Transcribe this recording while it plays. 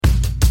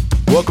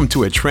Welcome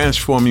to A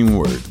Transforming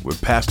Word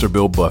with Pastor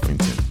Bill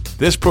Buffington.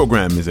 This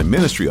program is a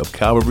ministry of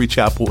Calvary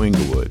Chapel,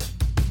 Inglewood.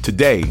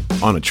 Today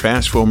on A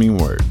Transforming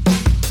Word.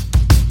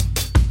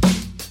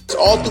 It's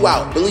all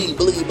throughout. Believe.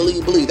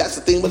 That's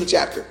the theme of the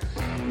chapter.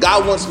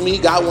 God wants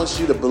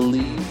you to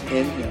believe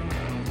in him.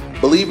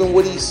 Believe in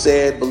what he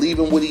said. Believe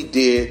in what he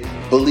did.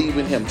 Believe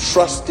in him.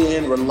 Trust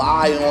in,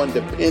 rely on,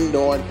 depend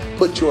on,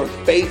 put your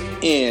faith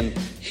in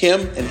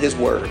him and his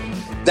word.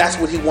 That's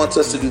what he wants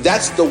us to do.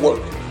 That's the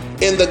work.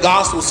 In the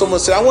gospel, someone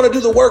said, I want to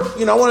do the work.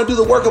 I want to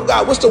do the work of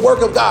God. What's the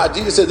work of God?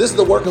 Jesus said, this is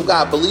the work of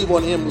God. Believe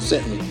on him who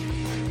sent me.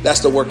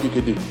 That's the work you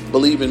could do.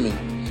 Believe in me.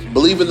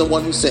 Believe in the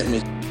one who sent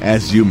me.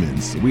 As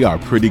humans, we are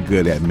pretty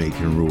good at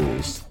making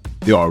rules.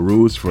 There are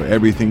rules for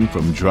everything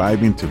from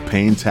driving to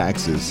paying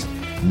taxes,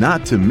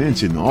 not to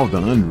mention all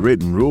the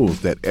unwritten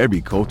rules that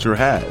every culture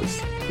has.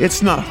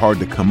 It's not hard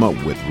to come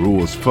up with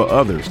rules for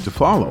others to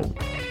follow.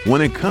 When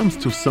it comes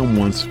to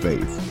someone's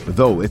faith,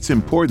 though, it's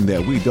important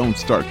that we don't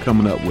start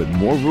coming up with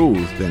more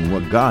rules than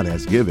what God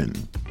has given.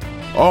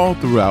 All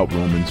throughout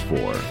Romans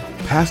 4,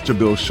 Pastor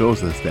Bill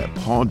shows us that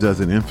Paul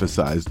doesn't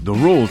emphasize the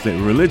rules that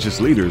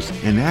religious leaders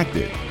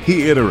enacted.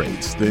 He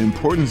iterates the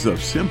importance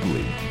of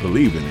simply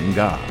believing in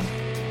God.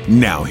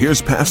 Now,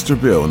 here's Pastor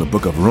Bill in the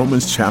book of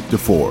Romans chapter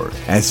 4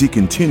 as he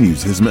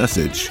continues his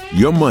message,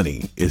 Your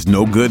Money is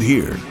No Good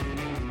Here.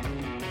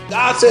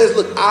 God says,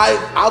 look,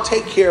 I'll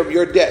take care of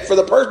your debt. For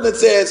the person that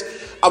says,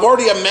 I've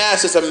already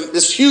amassed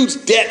this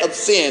huge debt of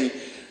sin,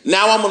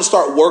 now I'm going to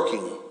start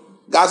working.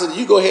 God said,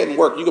 you go ahead and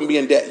work. You're going to be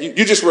in debt.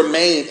 You just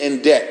remain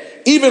in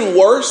debt. Even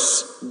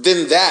worse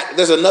than that,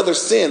 there's another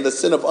sin, the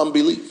sin of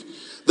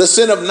unbelief. The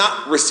sin of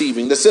not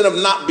receiving, the sin of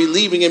not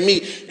believing in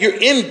me. You're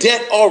in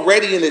debt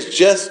already and it's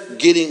just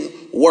getting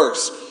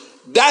worse.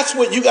 That's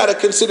what you got to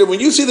consider. When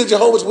you see the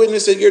Jehovah's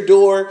Witness at your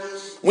door,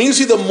 when you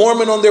see the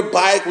Mormon on their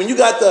bike, when you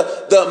got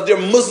their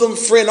Muslim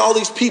friend, all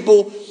these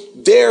people,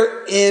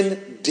 they're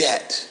in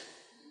debt.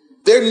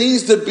 There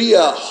needs to be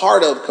a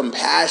heart of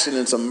compassion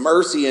and some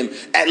mercy and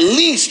at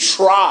least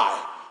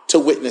try to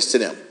witness to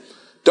them.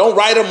 Don't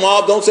write them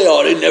off. Don't say,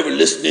 oh, they never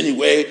listen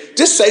anyway.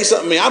 Just say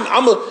something.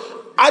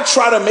 I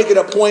try to make it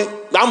a point.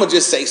 I'm going to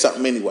just say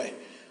something anyway.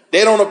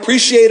 They don't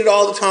appreciate it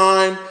all the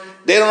time.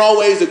 They don't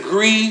always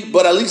agree,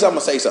 but at least I'm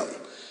going to say something.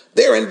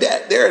 They're in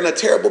debt. They're in a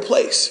terrible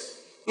place.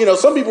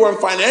 Some people are in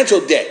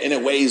financial debt and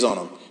it weighs on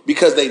them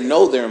because they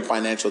know they're in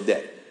financial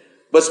debt.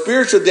 But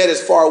spiritual debt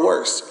is far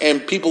worse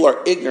and people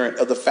are ignorant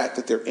of the fact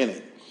that they're in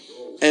it.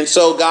 And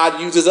so God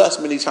uses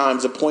us many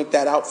times to point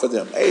that out for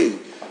them. Hey,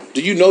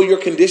 do you know your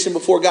condition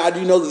before God?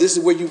 Do you know that this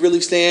is where you really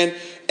stand?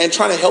 And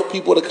trying to help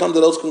people to come to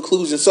those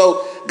conclusions.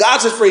 So God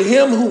says for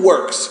him who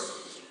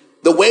works,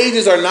 the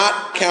wages are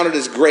not counted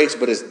as grace,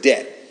 but as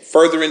debt,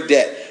 further in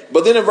debt.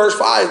 But then in verse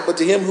 5, but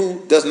to him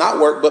who does not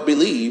work, but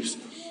believes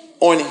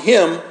on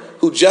him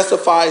who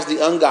justifies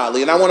the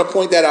ungodly. And I want to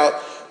point that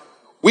out.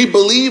 We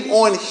believe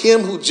on him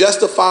who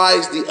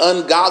justifies the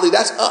ungodly.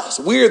 That's us.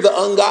 We're the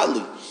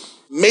ungodly.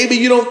 Maybe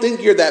you don't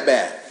think you're that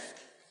bad.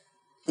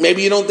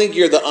 Maybe you don't think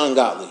you're the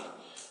ungodly.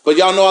 But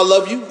y'all know I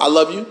love you. I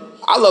love you.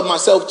 I love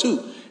myself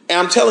too. And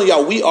I'm telling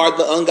y'all, we are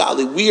the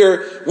ungodly.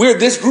 We're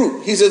this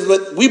group. He says,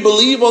 but we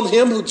believe on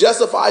him who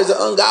justifies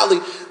the ungodly.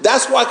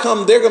 That's why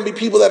there are going to be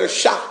people that are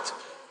shocked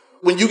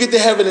when you get to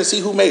heaven and see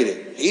who made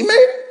it. He made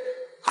it.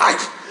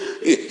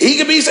 He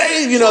can be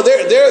saved.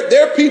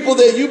 There are people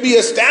that you'd be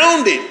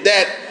astounded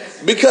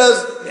that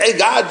because, hey,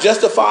 God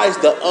justifies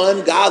the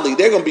ungodly.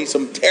 There are going to be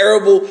some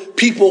terrible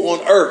people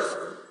on earth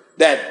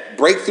that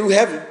break through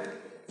heaven.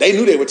 They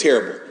knew they were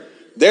terrible.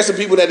 There's some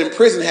people that in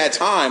prison had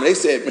time. They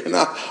said,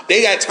 man,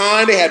 they got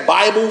time. They had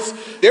Bibles.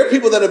 There are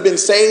people that have been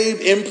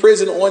saved in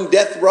prison on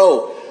death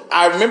row.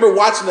 I remember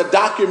watching a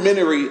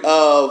documentary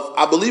of,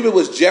 I believe it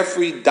was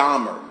Jeffrey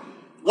Dahmer.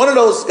 One of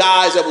those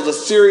guys that was a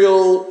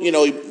serial, he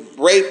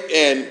raped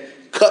and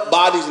cut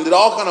bodies and did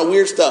all kind of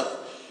weird stuff.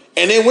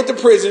 And then went to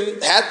prison,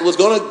 was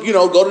going to,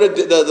 go to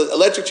the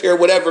electric chair,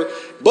 whatever,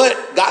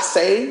 but got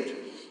saved.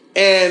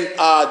 And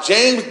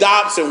James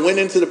Dobson went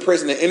into the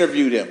prison and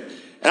interviewed him.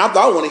 And I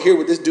thought, I want to hear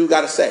what this dude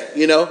got to say,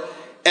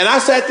 And I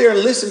sat there and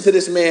listened to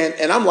this man,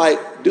 and I'm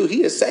like, dude,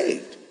 he is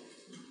saved.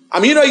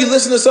 You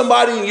listen to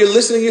somebody and you're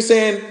listening, you're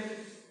saying,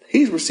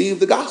 he's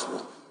received the gospel.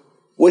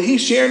 What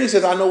he's sharing, he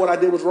says, I know what I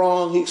did was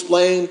wrong. He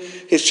explained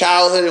his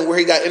childhood and where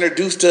he got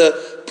introduced to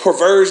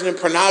perversion and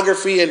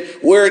pornography and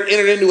where it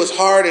entered into his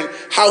heart and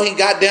how he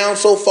got down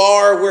so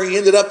far, where he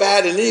ended up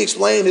at. And he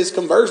explained his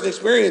conversion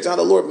experience, how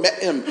the Lord met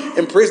him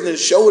in prison and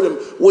showed him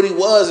what he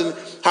was and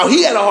how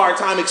he had a hard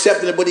time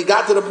accepting it. But he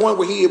got to the point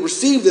where he had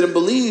received it and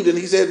believed. And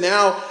he said,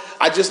 now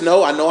I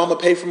know I'm going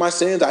to pay for my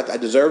sins. I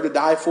deserve to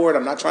die for it.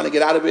 I'm not trying to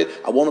get out of it.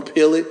 I won't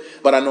appeal it,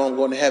 but I know I'm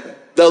going to heaven.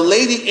 The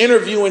lady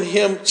interviewing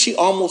him, she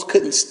almost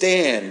couldn't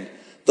stand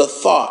the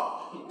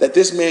thought that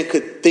this man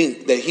could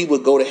think that he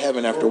would go to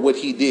heaven after what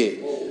he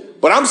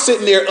did. But I'm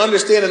sitting there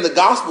understanding the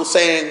gospel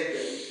saying,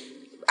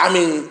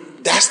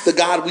 that's the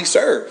God we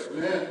serve,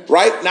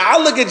 right? Now,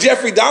 I look at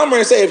Jeffrey Dahmer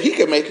and say, if he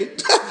can make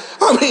it,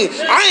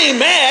 I ain't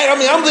mad. I'm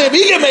saying if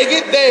he can make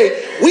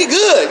it, we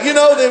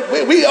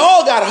good. We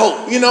all got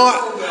hope.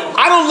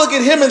 I don't look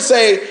at him and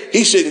say,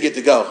 he shouldn't get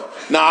to go.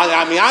 No,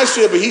 I mean, I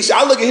should, but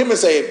I look at him and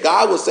say, if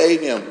God will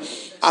save him,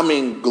 I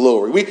mean,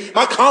 glory.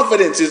 My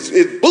confidence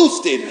is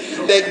boosted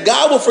that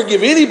God will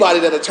forgive anybody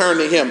that'll turn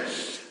to him.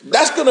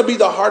 That's going to be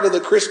the heart of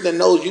the Christian that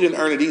knows you didn't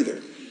earn it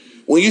either.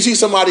 When you see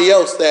somebody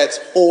else that's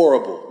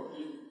horrible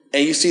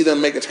and you see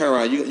them make a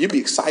turnaround, you'll be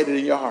excited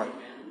in your heart,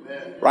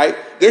 right?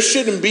 There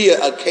shouldn't be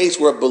a case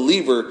where a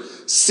believer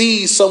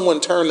sees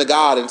someone turn to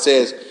God and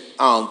says,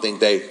 I don't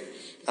think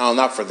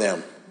not for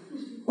them.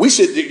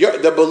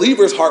 The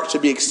believer's heart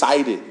should be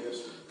excited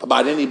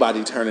about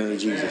anybody turning to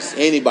Jesus.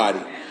 Anybody.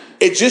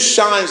 It just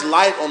shines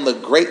light on the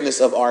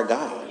greatness of our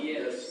God.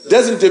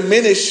 Doesn't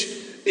diminish.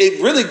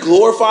 It really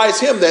glorifies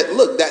him that,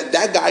 look,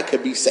 that guy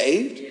could be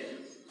saved.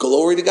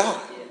 Glory to God.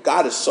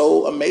 God is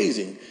so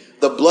amazing.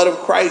 The blood of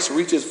Christ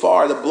reaches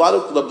far. The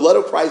blood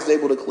of Christ is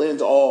able to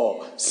cleanse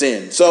all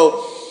sin.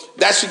 So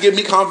that should give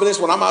me confidence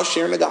when I'm out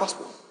sharing the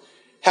gospel.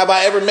 Have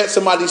I ever met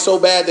somebody so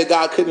bad that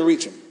God couldn't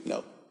reach him?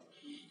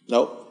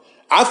 No.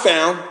 I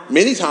found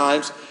many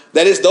times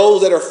that it's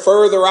those that are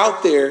further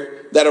out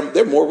there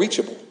they're more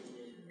reachable.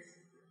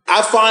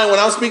 I find when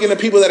I'm speaking to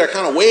people that are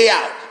kind of way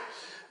out,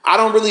 I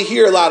don't really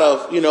hear a lot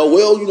of,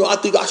 I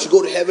think I should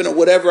go to heaven or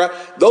whatever.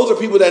 Those are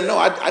people that know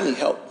I need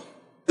help.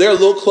 They're a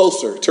little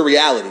closer to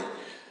reality.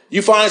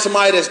 You find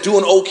somebody that's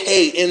doing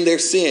okay in their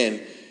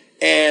sin.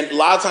 And a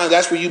lot of times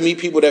that's where you meet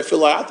people that feel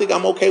like, I think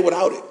I'm okay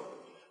without it.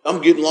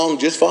 I'm getting along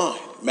just fine.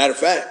 Matter of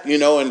fact,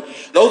 and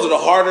those are the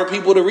harder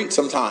people to reach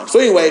sometimes. So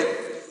anyway,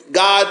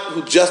 God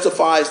who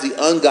justifies the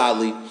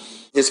ungodly,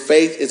 his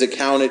faith is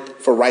accounted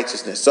for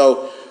righteousness.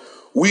 So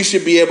we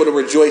should be able to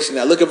rejoice in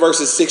that. Look at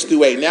verses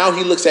 6-8. Now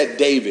he looks at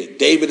David.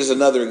 David is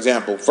another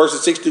example.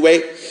 Verses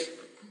 6-8.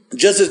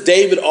 Just as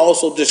David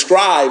also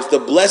describes the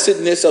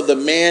blessedness of the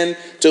man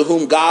to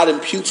whom God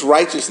imputes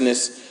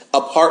righteousness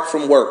apart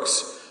from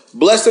works.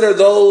 Blessed are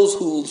those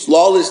whose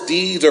lawless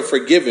deeds are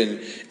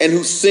forgiven and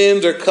whose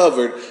sins are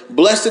covered.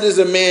 Blessed is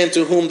the man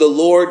to whom the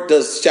Lord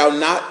shall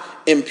not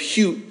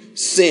impute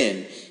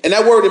sin. And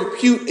that word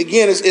impute,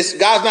 again, it's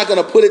God's not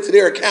going to put it to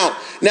their account.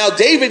 Now,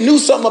 David knew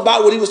something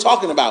about what he was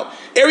talking about.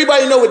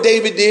 Everybody know what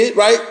David did,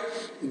 right?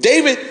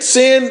 David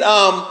sinned.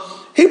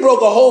 He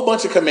broke a whole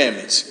bunch of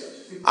commandments.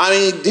 I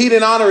mean, he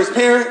didn't honor his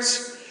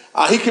parents.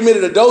 He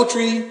committed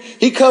adultery.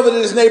 He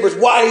coveted his neighbor's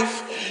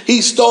wife.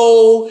 He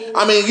stole.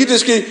 I mean,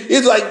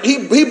 it's like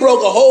he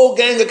broke a whole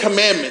gang of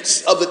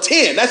commandments of the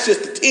 10. That's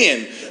just the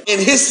 10. And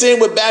his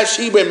sin with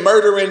Bathsheba and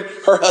murdering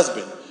her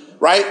husband,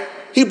 right?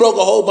 He broke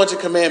a whole bunch of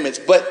commandments,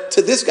 but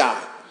to this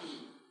guy,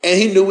 and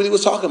he knew what he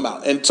was talking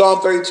about. And Psalm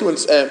 32,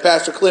 and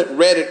Pastor Clint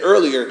read it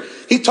earlier,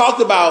 he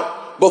talked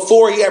about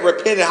before he had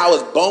repented how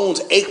his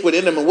bones ached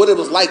within him and what it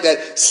was like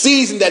that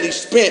season that he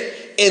spent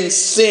in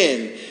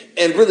sin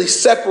and really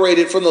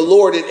separated from the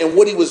Lord and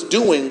what he was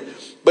doing.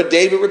 But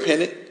David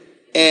repented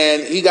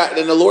and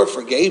the Lord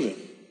forgave him,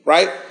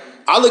 right?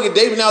 I look at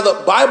David now.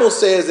 The Bible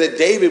says that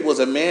David was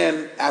a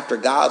man after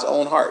God's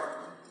own heart.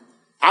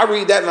 I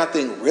read that and I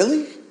think,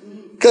 really?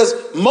 Because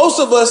most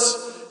of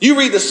us, you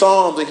read the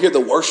Psalms and hear the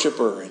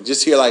worshiper and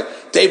just hear like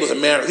David was a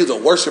man, he was a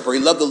worshiper, he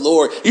loved the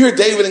Lord. You hear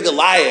David and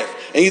Goliath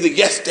and you think,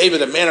 yes,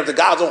 David, a man after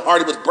God's own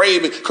heart, he was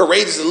brave and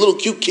courageous, a little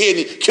cute kid,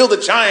 and he killed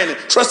a giant and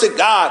trusted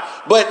God.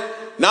 But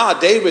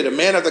David, a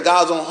man after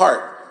God's own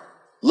heart,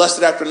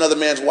 lusted after another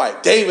man's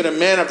wife. David, a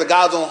man after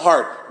God's own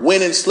heart,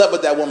 went and slept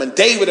with that woman.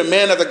 David, a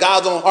man after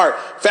God's own heart,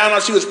 found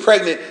out she was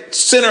pregnant,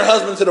 sent her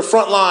husband to the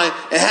front line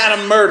and had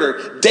him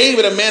murdered.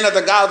 David, a man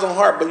after God's own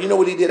heart. But you know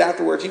what he did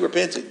afterwards? He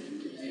repented.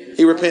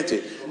 He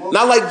repented.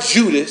 Not like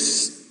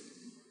Judas,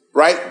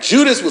 right?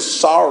 Judas was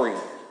sorry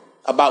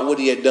about what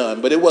he had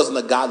done, but it wasn't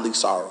a godly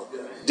sorrow.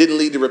 Didn't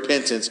lead to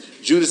repentance.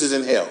 Judas is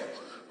in hell,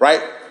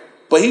 right?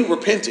 But he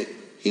repented.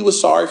 He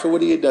was sorry for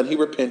what he had done. He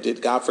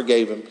repented. God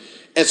forgave him.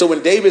 And so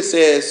when David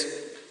says,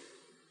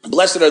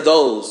 blessed are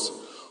those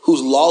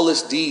whose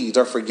lawless deeds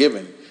are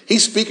forgiven,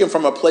 he's speaking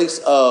from a place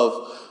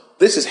of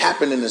this has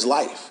happened in his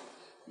life.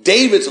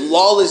 David's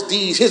lawless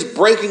deeds, his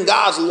breaking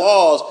God's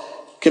laws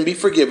can be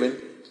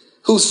forgiven,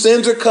 whose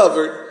sins are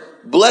covered.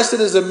 Blessed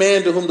is the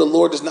man to whom the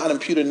Lord does not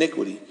impute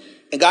iniquity.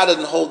 And God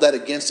doesn't hold that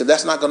against him.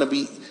 That's not going to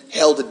be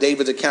held to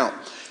David's account.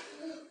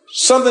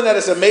 Something that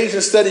is an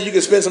amazing study. You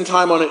can spend some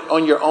time on it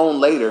on your own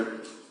later.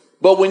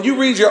 But when you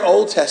read your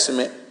Old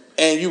Testament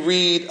and you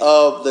read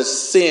of the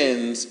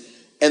sins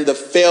and the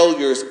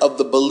failures of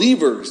the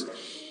believers,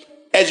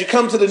 as you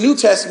come to the New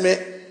Testament,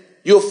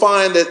 you'll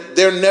find that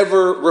they're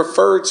never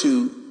referred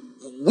to.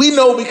 We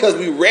know because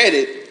we read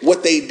it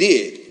what they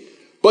did.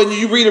 But when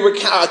you read a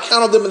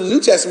account of them in the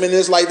New Testament,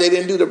 it's like they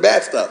didn't do the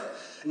bad stuff.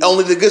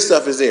 Only the good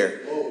stuff is there.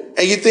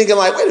 And you're thinking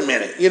like, wait a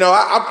minute.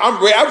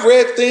 I've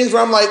read things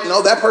where I'm like,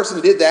 no, that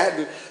person did that.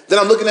 And then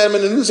I'm looking at them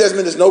in the New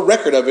Testament. There's no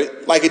record of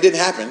it. Like it didn't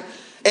happen.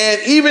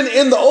 And even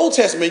in the Old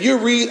Testament,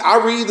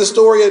 I read the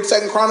story of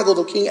 2 Chronicles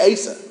of King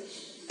Asa.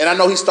 And I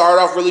know he started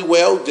off really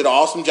well, did an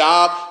awesome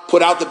job,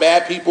 put out the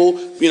bad people,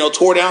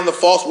 tore down the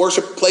false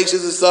worship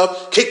places and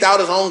stuff, kicked out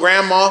his own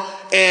grandma.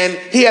 And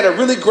he had a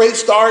really great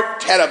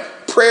start, had a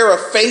prayer of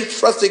faith,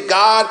 trusted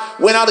God,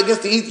 went out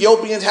against the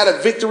Ethiopians, had a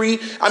victory.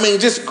 I mean,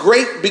 just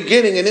great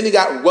beginning. And then he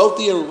got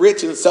wealthy and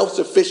rich and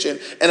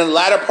self-sufficient. And in the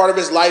latter part of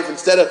his life,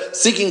 instead of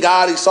seeking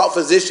God, he sought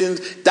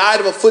physicians,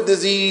 died of a foot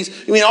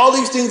disease. I mean, all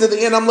these things at the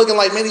end, I'm looking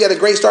like, man, he had a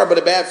great start, but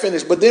a bad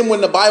finish. But then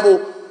when the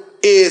Bible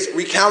is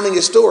recounting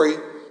his story,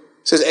 it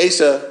says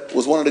Asa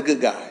was one of the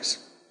good guys.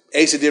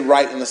 Asa did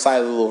right in the sight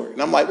of the Lord.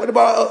 And I'm like, what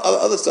about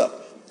other stuff?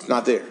 It's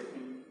not there.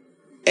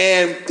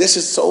 And this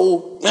is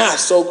so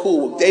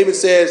cool. David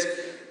says,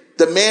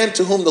 the man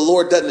to whom the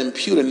Lord doesn't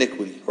impute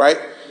iniquity, right?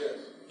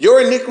 Your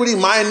iniquity,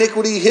 my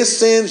iniquity, his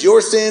sins, your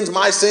sins,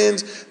 my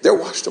sins, they're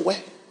washed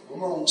away.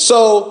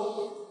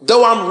 So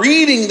though I'm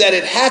reading that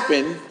it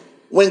happened,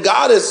 when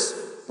God is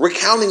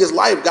recounting his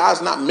life,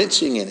 God's not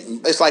mentioning it.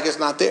 It's like it's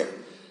not there.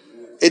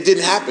 It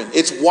didn't happen.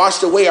 It's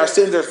washed away. Our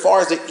sins are as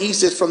far as the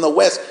east is from the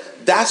west.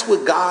 That's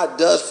what God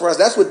does for us.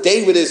 That's what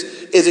David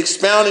is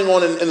expounding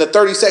on in the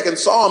 32nd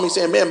Psalm. He's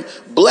saying, man,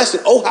 blessed,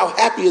 oh, how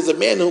happy is the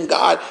man whom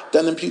God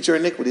doesn't impute your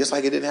iniquity. It's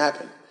like it didn't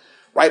happen,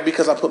 right?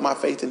 Because I put my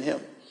faith in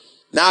him.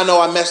 Now I know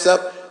I messed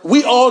up.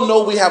 We all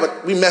know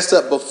we messed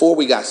up before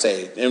we got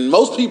saved. And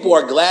most people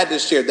are glad to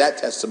share that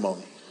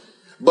testimony.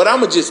 But I'm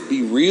going to just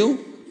be real.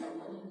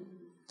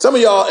 Some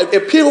of y'all,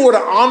 if people were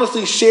to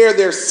honestly share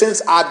their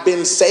since I've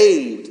been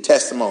saved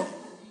testimony,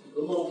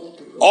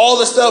 all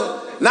the stuff,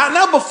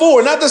 not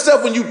before, not the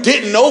stuff when you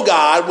didn't know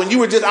God, when you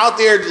were just out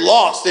there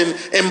lost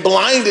and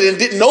blinded and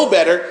didn't know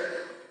better.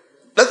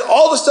 That's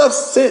all the stuff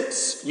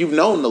since you've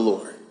known the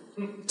Lord,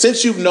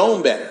 since you've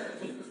known better.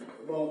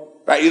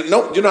 Right? I'm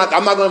not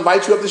going to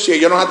invite you up to share.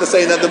 You don't have to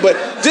say nothing, but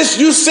just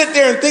you sit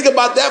there and think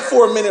about that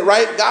for a minute,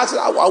 right? God said,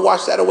 I'll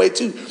wash that away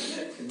too.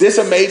 This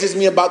amazes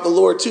me about the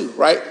Lord too,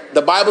 right?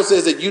 The Bible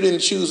says that you didn't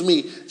choose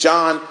me.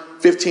 John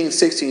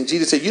 15:16.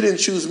 Jesus said, you didn't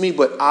choose me,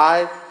 but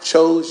I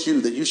chose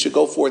you, that you should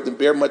go forth and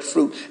bear much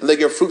fruit and that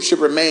your fruit should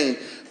remain.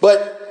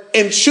 But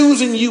in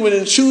choosing you and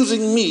in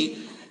choosing me,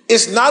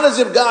 it's not as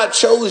if God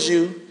chose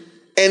you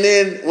and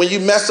then when you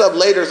mess up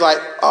later, it's like,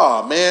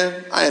 oh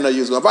man, I didn't know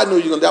you was going to. If I knew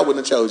you were going to, I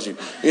wouldn't have chose you.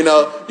 You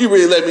know, you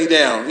really let me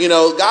down. You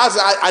know, God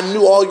said, I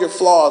knew all your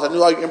flaws. I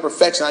knew all your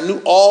imperfections. I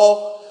knew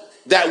all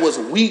that was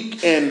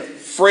weak and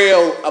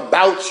frail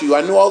about you.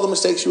 I knew all the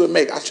mistakes you would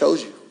make. I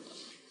chose you.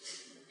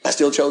 I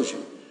still chose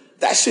you.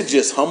 That should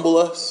just humble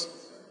us.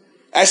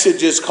 That should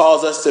just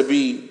cause us to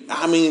be,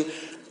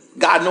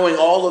 God, knowing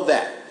all of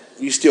that,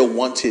 you still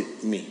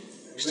wanted me.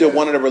 You still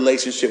wanted a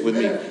relationship with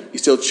me. You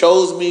still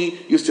chose me.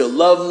 You still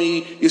love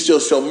me. You still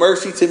show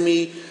mercy to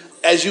me.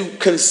 As you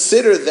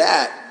consider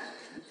that,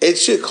 it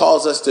should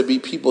cause us to be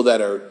people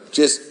that are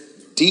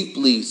just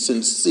deeply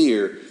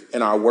sincere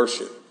in our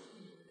worship.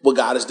 What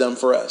God has done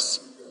for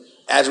us.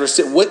 As we're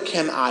sitting, what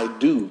can I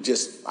do?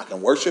 I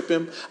can worship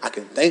him. I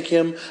can thank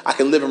him. I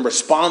can live in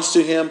response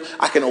to him.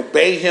 I can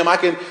obey him. I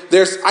can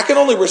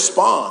only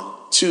respond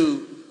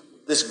to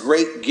this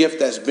great gift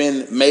that's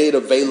been made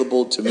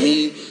available to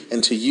me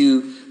and to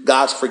you,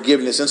 God's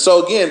forgiveness. And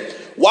so again,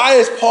 why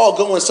is Paul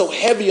going so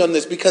heavy on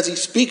this? Because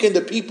he's speaking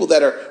to people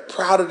that are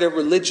proud of their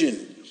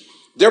religion.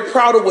 They're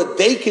proud of what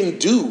they can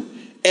do.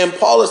 And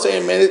Paul is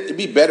saying, man, it'd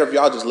be better if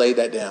y'all just laid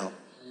that down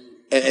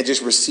and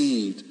just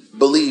received.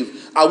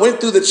 Believe. I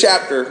went through the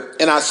chapter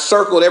and I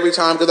circled every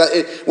time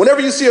because whenever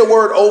you see a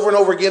word over and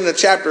over again in a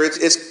chapter,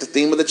 it's the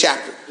theme of the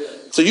chapter.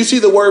 So you see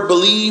the word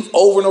believe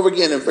over and over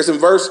again. It's in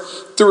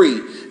verse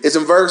 3. It's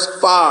in verse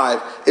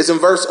 5. It's in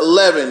verse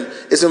 11.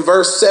 It's in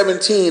verse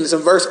 17. It's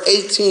in verse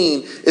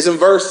 18. It's in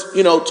verse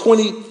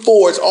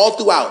 24. It's all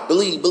throughout.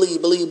 Believe,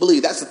 believe, believe,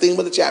 believe. That's the theme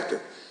of the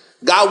chapter.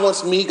 God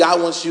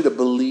wants you to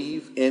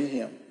believe in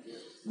him.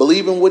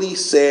 Believe in what he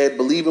said.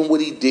 Believe in what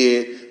he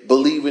did.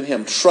 Believe in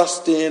him.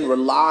 Trust in,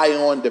 rely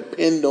on,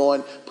 depend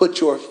on,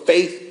 put your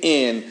faith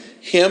in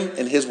him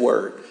and his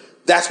word.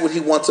 That's what he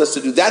wants us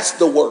to do. That's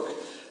the work.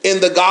 In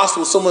the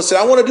gospel, someone said,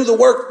 I want to do the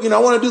work. I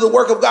want to do the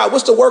work of God.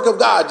 What's the work of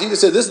God? Jesus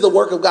said, this is the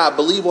work of God.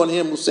 Believe on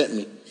him who sent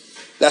me.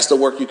 That's the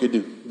work you could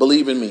do.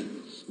 Believe in me.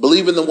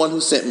 Believe in the one who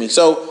sent me.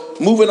 So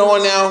moving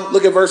on now,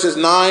 look at verses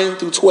 9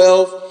 through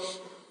 12.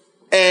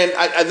 And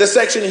this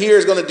section here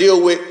is going to deal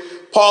with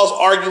Paul's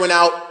arguing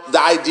out the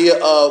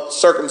idea of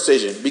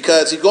circumcision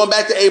because he's going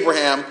back to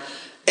Abraham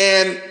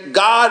and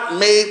God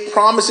made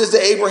promises to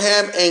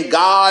Abraham and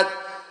God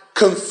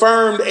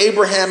confirmed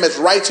Abraham as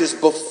righteous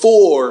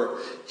before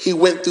he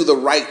went through the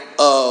rite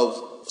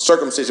of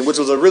circumcision, which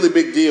was a really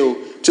big deal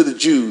to the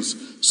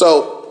Jews.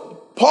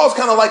 So Paul's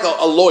kind of like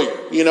a lawyer,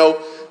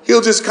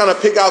 he'll just kind of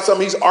pick out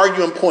something. He's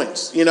arguing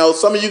points.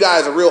 Some of you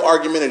guys are real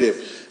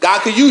argumentative.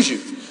 God could use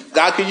you.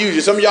 God could use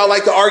you. Some of y'all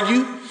like to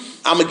argue.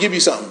 I'm going to give you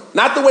something.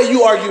 Not the way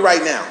you argue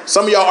right now.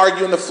 Some of y'all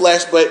argue in the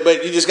flesh, but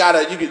you just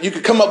you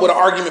could come up with an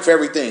argument for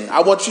everything.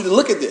 I want you to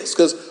look at this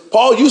because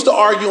Paul used to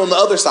argue on the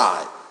other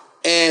side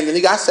and then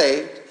he got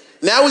saved.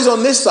 Now he's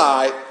on this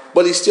side,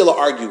 but he's still an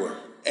arguer.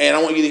 And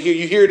I want you to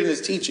hear it in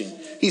his teaching.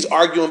 He's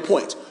arguing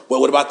points. Well,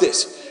 what about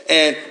this?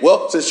 And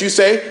well, since you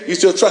say you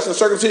still trust in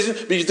circumcision,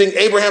 but you think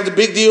Abraham's a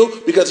big deal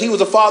because he was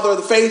the father of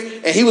the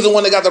faith and he was the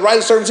one that got the right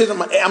of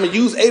circumcision, I'm going to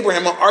use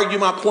Abraham. I'm going to argue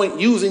my point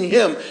using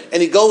him.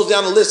 And he goes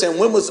down the list. And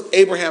when was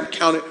Abraham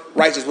counted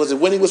righteous. Was it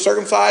when he was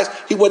circumcised?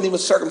 He wasn't even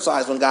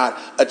circumcised when God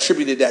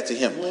attributed that to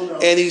him.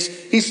 And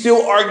he's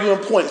still arguing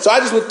points. So I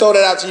just would throw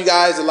that out to you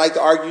guys that like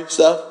to argue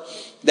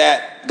stuff,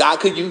 that God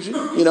could use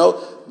you. You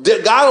know,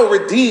 God will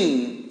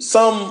redeem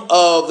some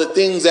of the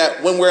things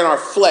that when we're in our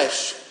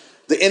flesh,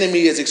 the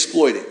enemy is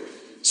exploited.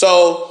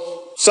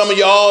 So some of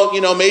y'all,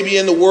 you know, maybe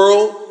in the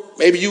world,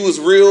 maybe you was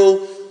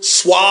real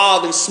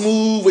suave and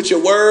smooth with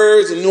your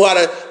words and knew how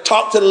to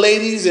talk to the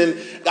ladies, and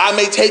God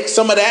may take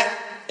some of that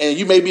and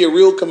you may be a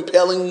real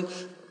compelling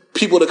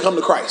people to come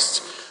to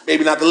Christ.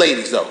 Maybe not the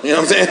ladies though, you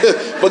know what I'm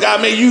saying? But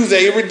God may use that,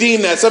 He'll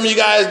redeem that. Some of you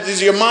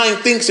guys, your mind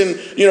thinks and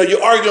you know,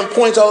 you're arguing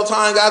points all the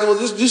time. God will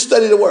just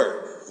study the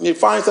word. You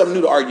find something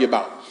new to argue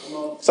about.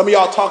 Some of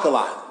y'all talk a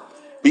lot.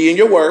 Be in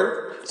your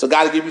word, so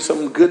God will give you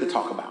something good to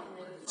talk about.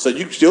 So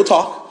you still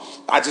talk.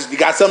 You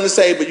got something to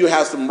say, but you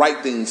have some right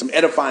things, some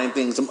edifying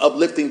things, some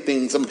uplifting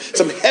things,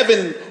 some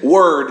heaven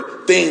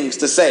word things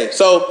to say.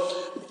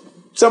 So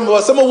some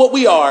of what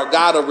we are,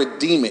 God will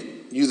redeem it,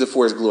 use it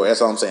for His glory.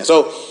 That's all I'm saying.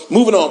 So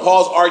moving on,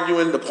 Paul's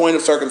arguing the point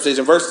of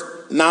circumcision. Verse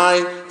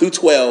 9 through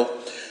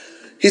 12,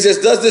 he says,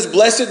 does this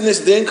blessedness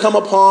then come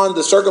upon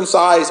the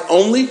circumcised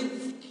only,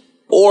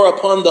 or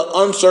upon the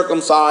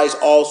uncircumcised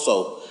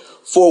also?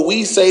 For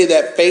we say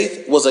that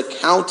faith was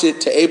accounted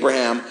to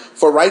Abraham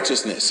for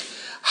righteousness.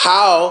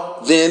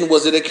 How then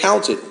was it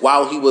accounted?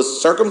 While he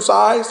was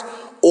circumcised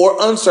or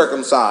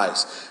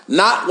uncircumcised?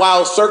 Not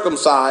while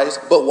circumcised,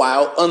 but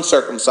while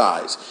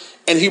uncircumcised.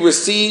 And he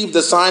received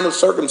the sign of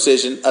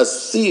circumcision, a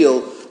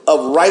seal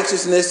of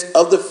righteousness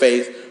of the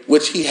faith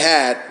which he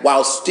had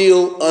while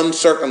still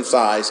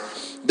uncircumcised,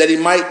 that he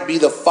might be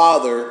the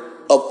father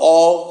of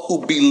all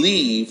who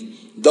believe,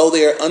 though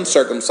they are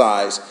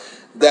uncircumcised,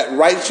 that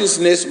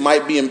righteousness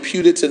might be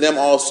imputed to them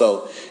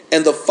also,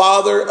 and the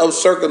father of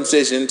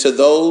circumcision to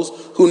those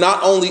who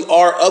not only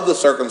are of the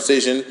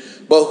circumcision,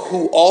 but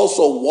who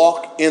also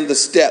walk in the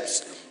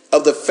steps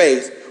of the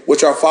faith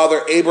which our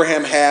father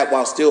Abraham had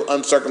while still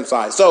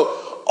uncircumcised.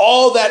 So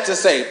all that to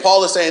say,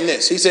 Paul is saying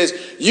this. He says,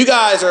 you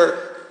guys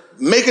are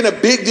making a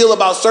big deal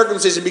about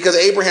circumcision because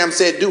Abraham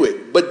said do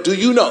it. But do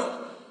you know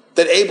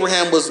that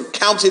Abraham was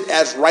counted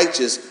as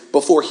righteous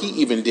before he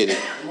even did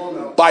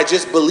it? By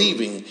just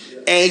believing.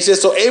 And he says,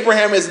 so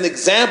Abraham is an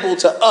example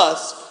to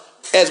us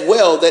as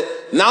well, that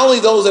not only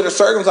those that are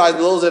circumcised,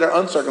 but those that are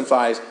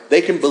uncircumcised,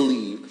 they can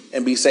believe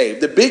and be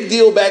saved. The big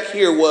deal back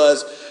here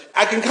was,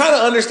 I can kind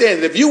of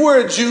understand that if you were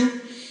a Jew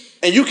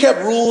and you kept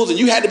rules and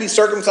you had to be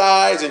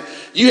circumcised and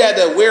you had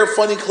to wear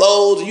funny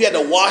clothes and you had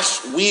to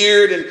wash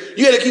weird and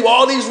you had to keep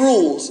all these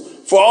rules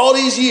for all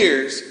these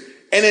years,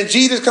 and then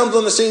Jesus comes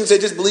on the scene and says,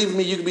 just believe in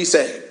me, you can be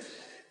saved.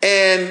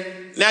 And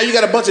now you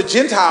got a bunch of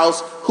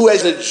Gentiles who,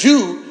 as a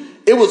Jew,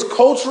 it was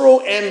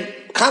cultural and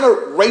kind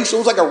of racial.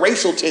 It was like a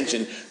racial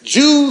tension.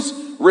 Jews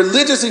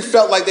religiously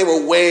felt like they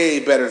were way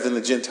better than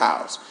the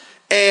Gentiles.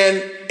 And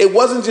it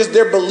wasn't just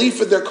their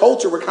belief and their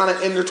culture were kind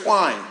of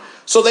intertwined.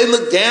 So they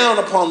looked down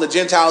upon the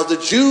Gentiles.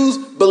 The Jews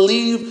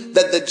believed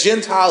that the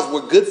Gentiles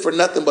were good for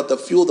nothing but to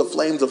fuel the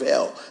flames of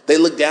hell. They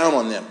looked down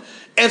on them.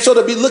 And so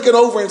to be looking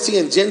over and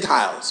seeing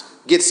Gentiles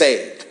get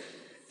saved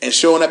and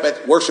showing up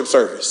at worship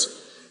service,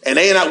 and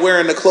they not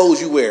wearing the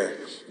clothes you wear.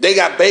 They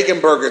got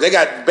bacon burgers. They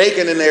got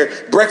bacon in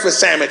their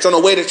breakfast sandwich on the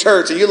way to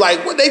church. And you're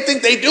like, what they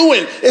think they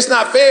doing? It's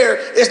not fair.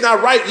 It's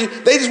not right.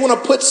 They just want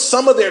to put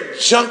some of their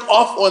junk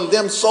off on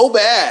them so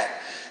bad.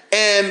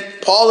 And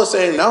Paul is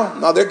saying,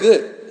 no, they're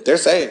good. They're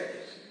saved.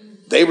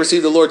 They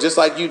received the Lord just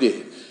like you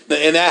did.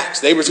 In Acts,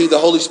 they received the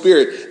Holy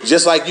Spirit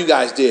just like you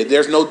guys did.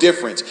 There's no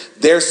difference.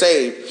 They're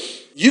saved.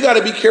 You got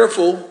to be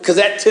careful because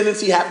that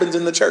tendency happens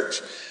in the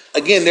church.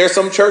 Again, there's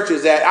some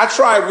churches that I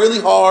try really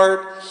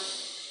hard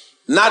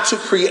not to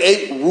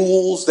create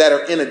rules that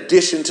are in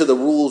addition to the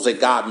rules that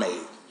God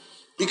made,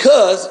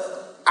 because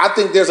I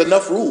think there's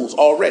enough rules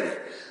already.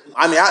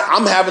 I mean,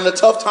 I'm having a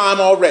tough time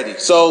already.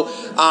 So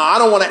I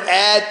don't want to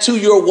add to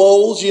your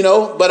woes,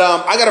 but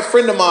I got a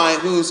friend of mine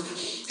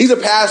he's a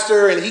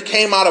pastor, and he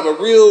came out of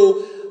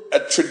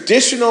a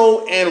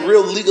traditional and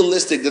real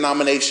legalistic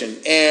denomination.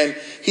 And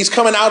he's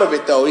coming out of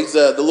it, though.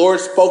 The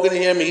Lord's spoken to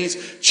him, and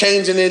he's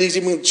changing it. He's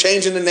even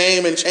changing the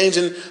name and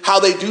changing how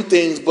they do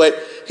things.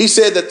 But he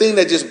said the thing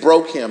that just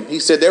broke him, he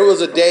said there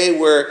was a day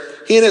where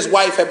he and his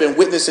wife had been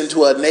witnessing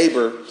to a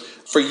neighbor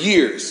for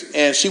years,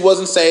 and she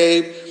wasn't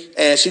saved,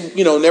 and she,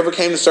 never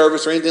came to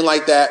service or anything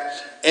like that.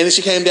 And then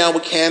she came down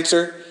with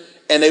cancer,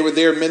 and they were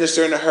there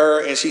ministering to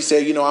her, and she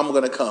said, I'm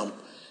going to come.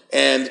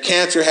 And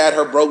cancer had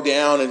her broke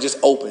down and just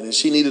open, and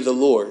she needed the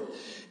Lord.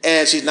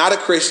 And she's not a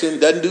Christian,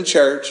 doesn't do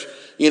church,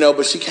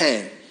 but she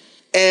came.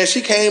 And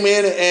she came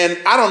in,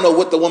 and I don't know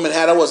what the woman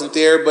had. I wasn't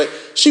there, but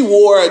she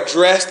wore a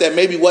dress that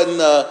maybe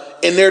wasn't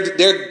in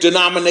their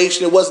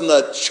denomination. It wasn't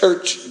a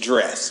church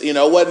dress. It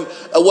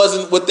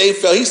wasn't what they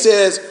felt. He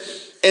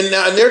says, and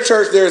now in their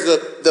church, there's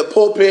the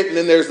pulpit, and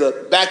then there's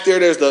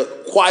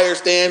the choir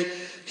stand.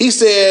 He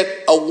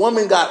said a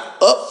woman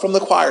got up from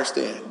the choir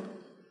stand.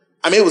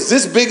 I mean, it was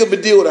this big of a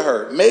deal to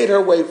her. Made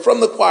her way from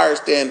the choir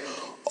stand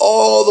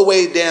all the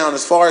way down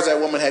as far as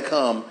that woman had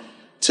come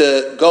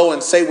to go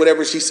and say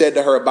whatever she said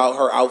to her about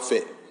her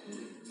outfit.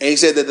 And he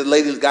said that the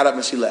lady got up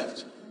and she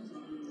left.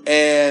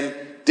 And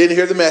didn't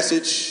hear the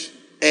message.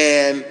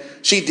 And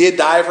she did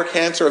die of her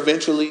cancer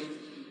eventually.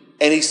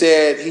 And he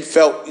said I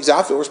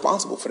feel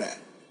responsible for that.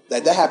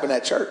 That happened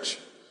at church.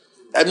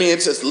 I mean,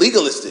 it's just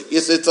legalistic.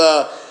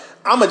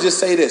 I'm going to just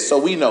say this so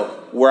we know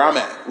where I'm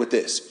at with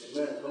this.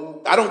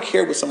 I don't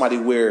care what somebody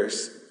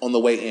wears on the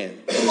way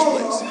in this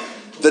place.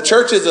 The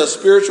church is a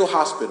spiritual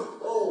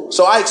hospital.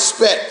 So I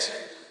expect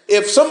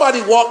if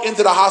somebody walked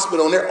into the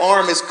hospital and their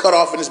arm is cut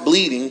off and it's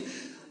bleeding,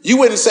 you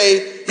wouldn't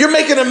say, you're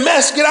making a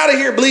mess, get out of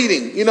here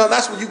bleeding.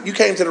 That's what you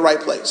came to the right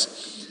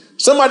place.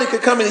 Somebody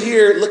could come in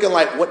here looking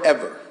like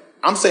whatever.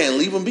 I'm saying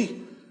leave them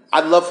be.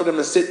 I'd love for them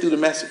to sit through the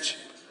message.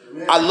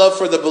 I'd love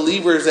for the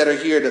believers that are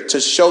here to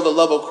show the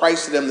love of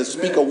Christ to them, to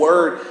speak a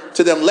word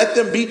to them. Let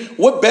them be.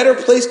 What better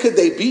place could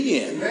they be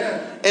in?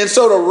 And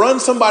so to run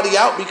somebody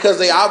out because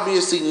they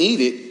obviously need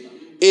it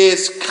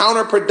is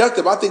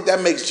counterproductive. I think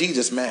that makes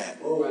Jesus mad.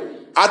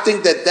 I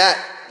think that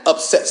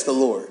upsets the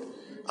Lord.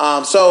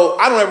 So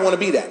I don't ever want to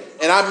be that.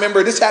 And I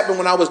remember this happened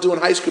when I was doing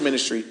high school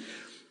ministry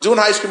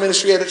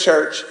at a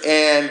church,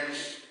 and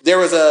there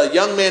was a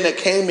young man that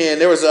came in.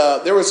 There was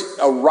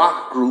a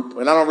rock group,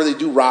 and I don't really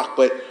do rock,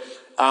 but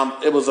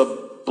it was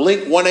a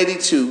Blink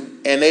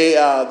 182, and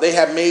they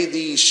had made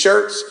these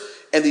shirts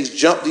and these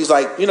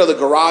the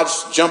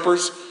garage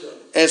jumpers.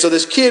 And so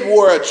this kid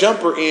wore a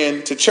jumper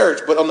in to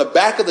church, but on the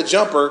back of the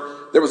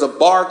jumper there was a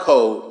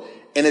barcode,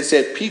 and it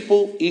said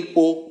 "People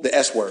equal the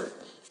S word."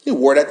 He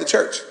wore it at the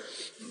church.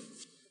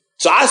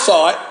 So I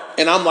saw it,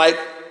 and I'm like,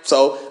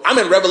 so I'm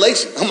in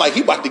Revelation. I'm like,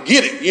 he about to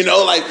get it,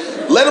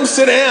 let him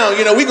sit down.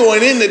 We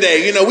going in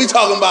today. We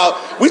talking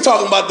about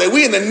that.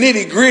 We in the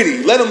nitty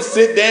gritty. Let him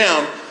sit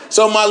down.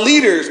 So my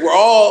leaders were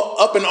all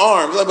up in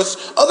arms.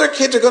 But other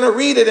kids are going to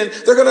read it and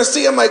they're going to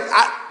see. I'm like,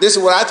 this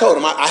is what I told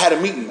them. I had a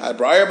meeting. I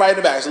brought everybody in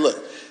the back. I said,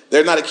 look,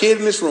 there's not a kid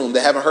in this room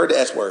that haven't heard the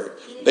S word.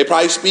 They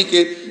probably speak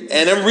it.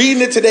 And them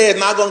reading it today is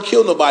not going to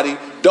kill nobody.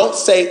 Don't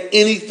say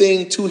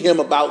anything to him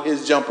about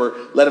his jumper.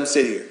 Let him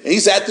sit here. And he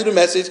sat through the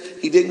message.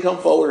 He didn't come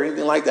forward or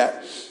anything like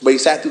that. But he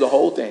sat through the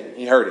whole thing.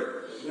 He heard it.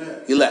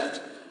 He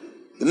left.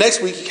 The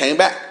next week he came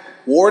back,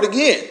 wore it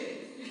again.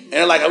 And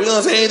they're like, are we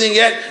going to say anything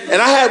yet?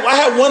 And I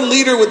had one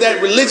leader with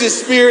that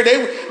religious spirit.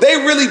 They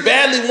really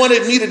badly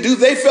wanted me to do.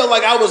 They felt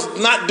like I was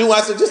not doing.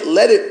 I said, just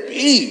let it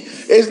be.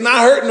 It's not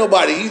hurting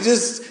nobody.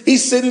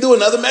 He's sitting through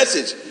another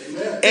message.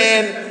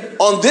 And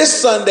on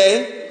this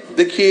Sunday,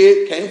 the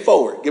kid came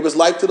forward, give his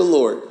life to the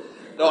Lord.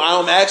 I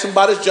don't ask him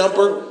about his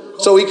jumper.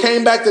 So he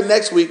came back the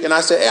next week, and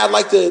I said, hey, I'd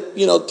like to,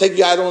 take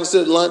you out on to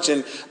sit at lunch.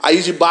 And I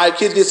usually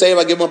kids get saved.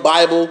 I give them a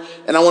Bible,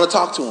 and I want to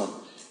talk to them.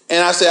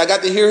 And I said, I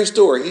got to hear his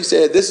story. He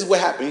said, this is what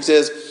happened. He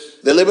says,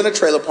 they live in a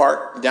trailer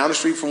park down the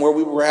street from where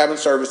we were having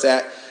service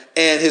at.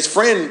 And his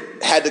friend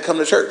had to come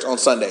to church on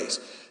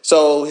Sundays.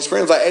 So his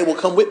friend was like, hey, well,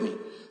 come with me.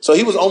 So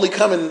he was only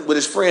coming with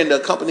his friend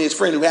to accompany his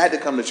friend who had to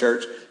come to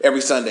church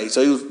every Sunday.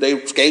 So they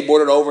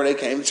skateboarded over and they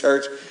came to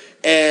church.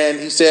 And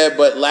he said,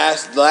 but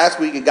last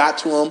week it got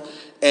to him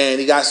and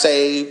he got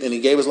saved and he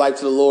gave his life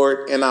to the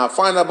Lord. And I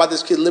find out about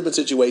this kid living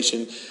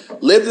situation.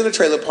 Lived in a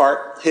trailer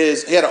park. He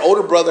had an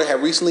older brother,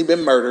 had recently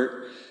been murdered.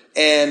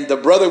 And the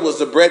brother was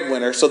the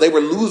breadwinner, so they were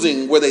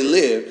losing where they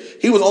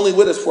lived. He was only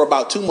with us for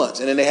about 2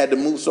 months, and then they had to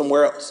move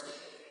somewhere else.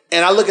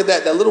 And I look at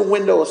that little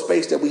window of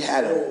space that we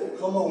had him,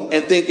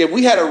 and think if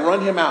we had to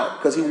run him out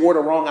because he wore the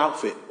wrong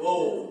outfit,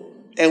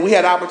 and we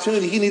had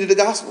opportunity, he needed the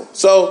gospel.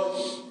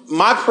 So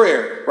my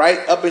prayer, right,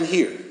 up in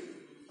here,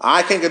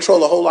 I can't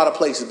control a whole lot of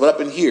places, but up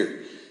in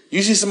here,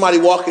 you see somebody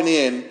walking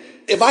in,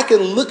 if I can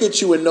look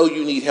at you and know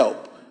you need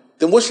help,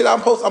 then what should I'm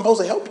supposed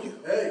to help you.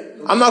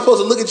 I'm not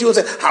supposed to look at you and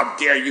say, how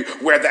dare you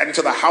wear that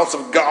into the house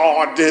of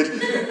God?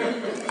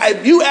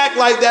 If you act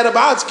like that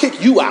about us,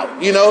 kick you out,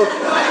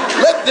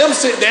 Let them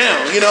sit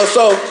down,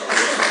 So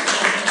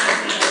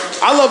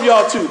I love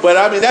y'all too, but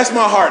I mean, that's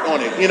my heart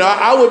on it.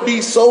 I would be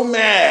so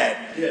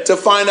mad to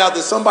find out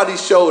that somebody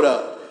showed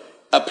up,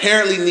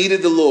 apparently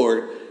needed the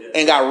Lord,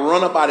 and got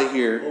run up out of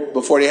here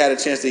before they had a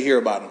chance to hear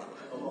about him.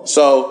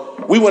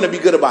 So we want to be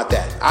good about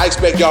that. I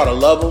expect y'all to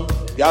love them.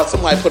 Y'all,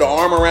 somebody put an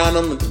arm around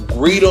them,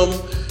 greet them,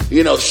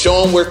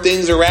 show them where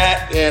things are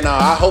at. And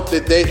I hope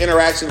that their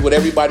interactions with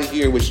everybody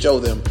here would show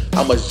them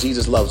how much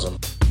Jesus loves them.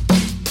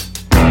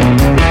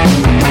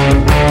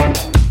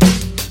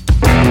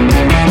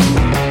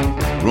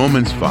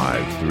 Romans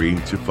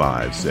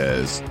 5:3-5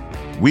 says,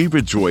 we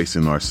rejoice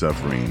in our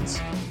sufferings,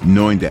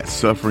 knowing that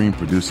suffering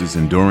produces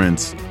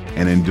endurance,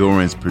 and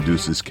endurance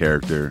produces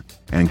character,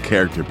 and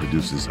character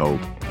produces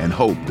hope. And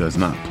hope does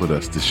not put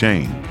us to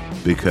shame,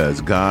 because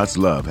God's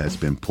love has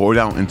been poured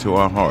out into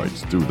our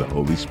hearts through the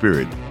Holy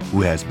Spirit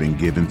who has been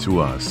given to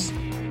us.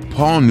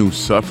 Paul knew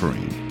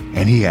suffering,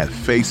 and he had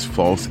faced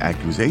false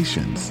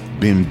accusations,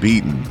 been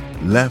beaten,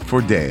 left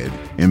for dead,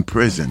 in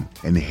prison,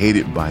 and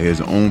hated by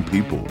his own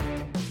people.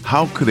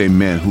 How could a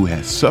man who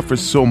has suffered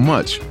so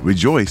much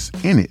rejoice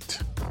in it?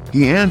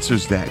 He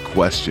answers that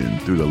question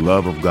through the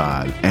love of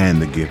God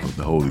and the gift of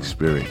the Holy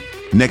Spirit.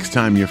 Next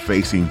time you're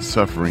facing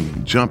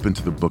suffering, jump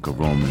into the book of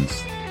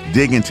Romans,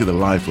 dig into the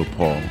life of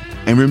Paul,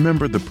 And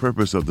remember the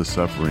purpose of the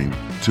suffering: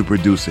 to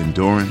produce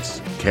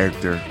endurance,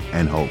 character,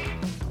 and hope.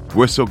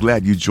 We're so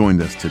glad you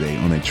joined us today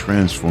on A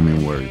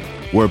Transforming Word,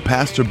 where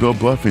Pastor Bill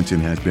Buffington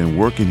has been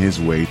working his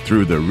way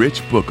through the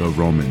rich book of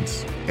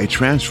Romans. A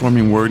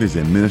Transforming Word is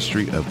a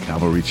ministry of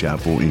Calvary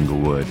Chapel,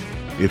 Inglewood.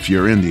 If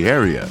you're in the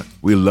area,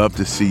 we love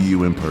to see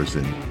you in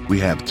person. We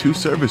have 2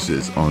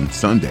 services on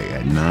Sunday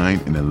at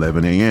 9 and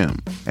 11 a.m.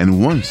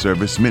 and 1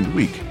 service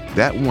midweek.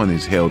 That one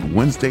is held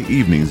Wednesday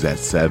evenings at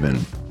 7.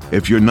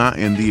 If you're not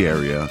in the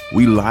area,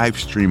 we live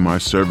stream our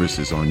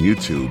services on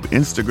YouTube,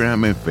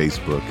 Instagram, and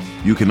Facebook.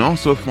 You can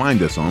also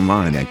find us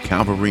online at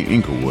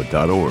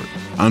calvaryinglewood.org.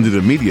 Under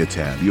the Media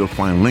tab, you'll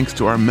find links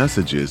to our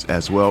messages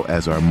as well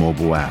as our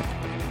mobile app.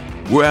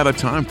 We're out of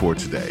time for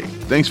today.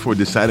 Thanks for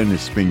deciding to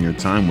spend your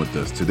time with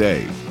us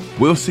today.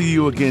 We'll see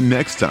you again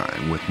next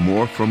time with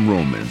more from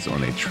Romans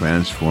on A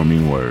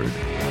Transforming Word.